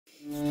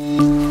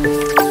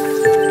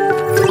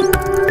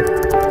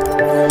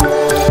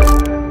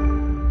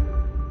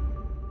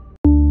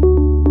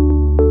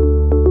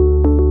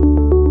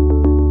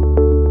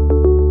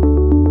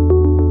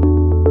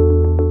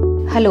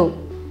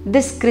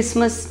This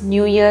Christmas,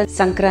 New Year,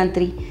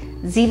 Sankranti,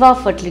 Ziva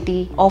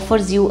Fertility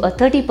offers you a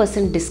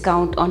 30%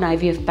 discount on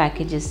IVF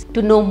packages.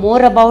 To know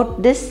more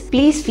about this,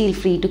 please feel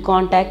free to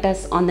contact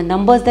us on the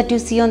numbers that you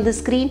see on the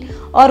screen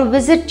or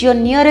visit your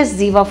nearest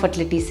Ziva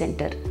Fertility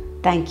Center.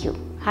 Thank you.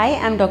 Hi,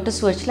 I'm Dr.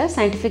 Suvarchala,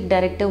 Scientific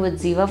Director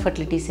with Ziva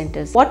Fertility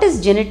Centers. What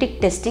is genetic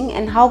testing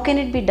and how can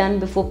it be done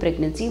before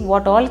pregnancy?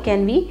 What all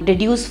can we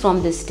deduce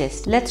from this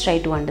test? Let's try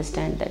to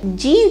understand that.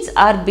 Genes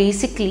are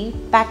basically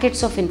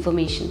packets of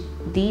information.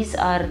 These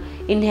are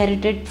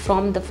inherited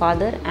from the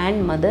father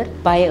and mother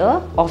by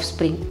a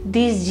offspring.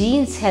 These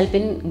genes help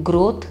in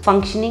growth,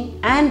 functioning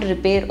and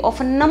repair of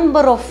a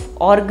number of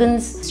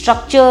organs,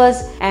 structures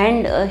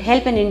and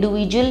help an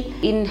individual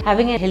in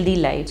having a healthy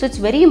life. So it's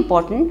very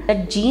important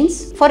that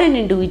genes for an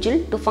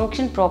individual to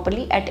function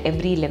properly at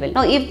every level.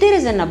 Now if there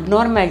is an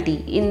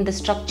abnormality in the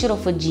structure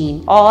of a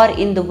gene or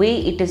in the way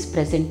it is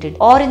presented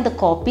or in the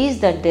copies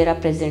that there are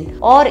present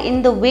or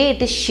in the way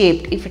it is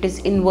shaped, if it is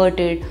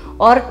inverted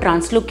or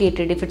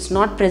translocated, if it's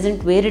not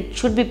present where it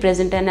should be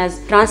present and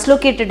has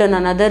translocated on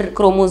another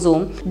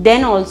chromosome,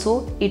 then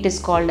also it is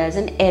called as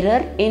an error.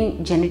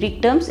 In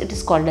genetic terms, it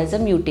is called as a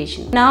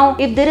mutation. Now,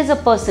 if there is a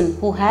person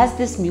who has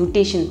this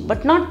mutation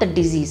but not the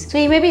disease, so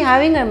he may be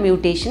having a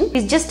mutation,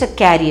 is just a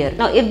carrier.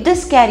 Now, if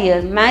this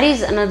carrier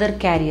marries another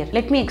carrier,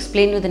 let me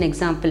explain with an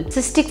example.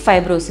 Cystic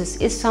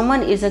fibrosis, if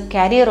someone is a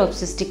carrier of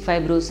cystic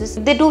fibrosis,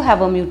 if they do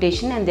have a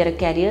mutation and they are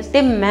carriers,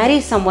 they marry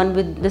someone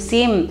with the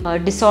same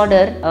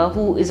disorder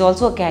who is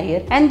also a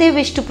carrier and they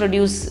wish to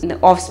produce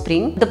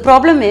offspring. The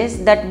problem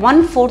is that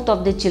 1/4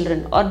 of the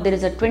children, or there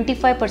is a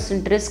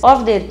 25% risk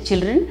of their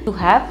children to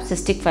have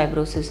cystic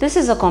fibrosis. This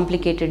is a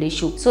complicated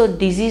issue. So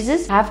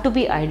diseases have to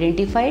be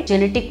identified.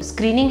 Genetic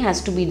screening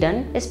has to be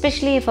done,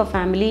 especially if a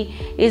family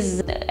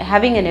is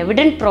having an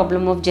evident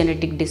problem of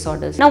genetic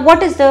disorders. Now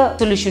what is the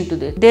solution to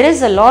this? There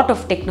is a lot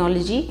of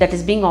technology that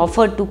is being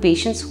offered to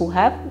patients who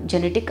have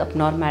genetic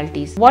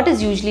abnormalities. What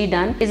is usually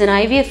done is an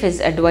IVF is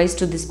advised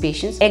to these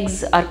patients.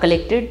 Eggs are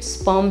collected,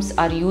 sperms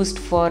are used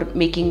for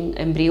making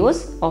embryos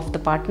of the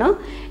partner,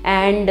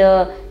 and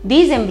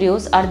these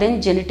embryos are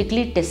then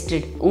genetically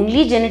tested.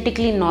 Only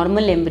genetically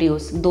normal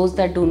embryos, those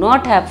that do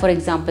not have, for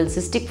example,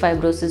 cystic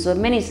fibrosis or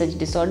many such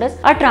disorders,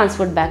 are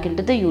transferred back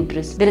into the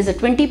uterus. There is a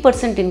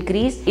 20%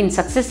 increase in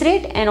success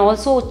rate and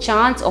also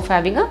chance of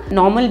having a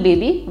normal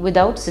baby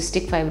without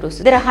cystic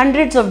fibrosis. There are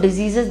hundreds of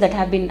diseases that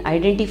have been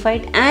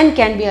identified and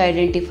can be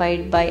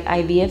identified by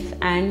IVF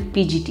and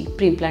PGT,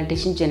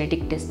 pre-implantation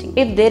genetic testing.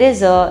 If there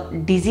is a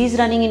disease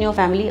running in your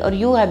family or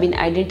you have been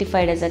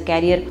identified as a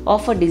carrier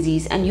of a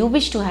disease and you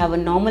wish to have a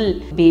normal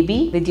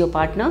baby with your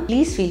partner,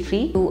 please feel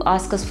free to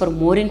ask us for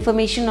more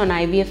information on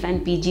IVF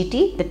and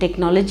PGT, the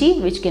technology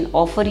which can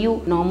offer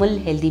you normal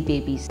healthy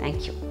babies.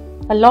 Thank you.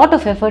 A lot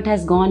of effort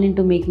has gone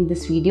into making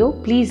this video.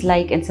 Please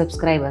like and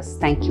subscribe us.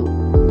 Thank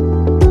you.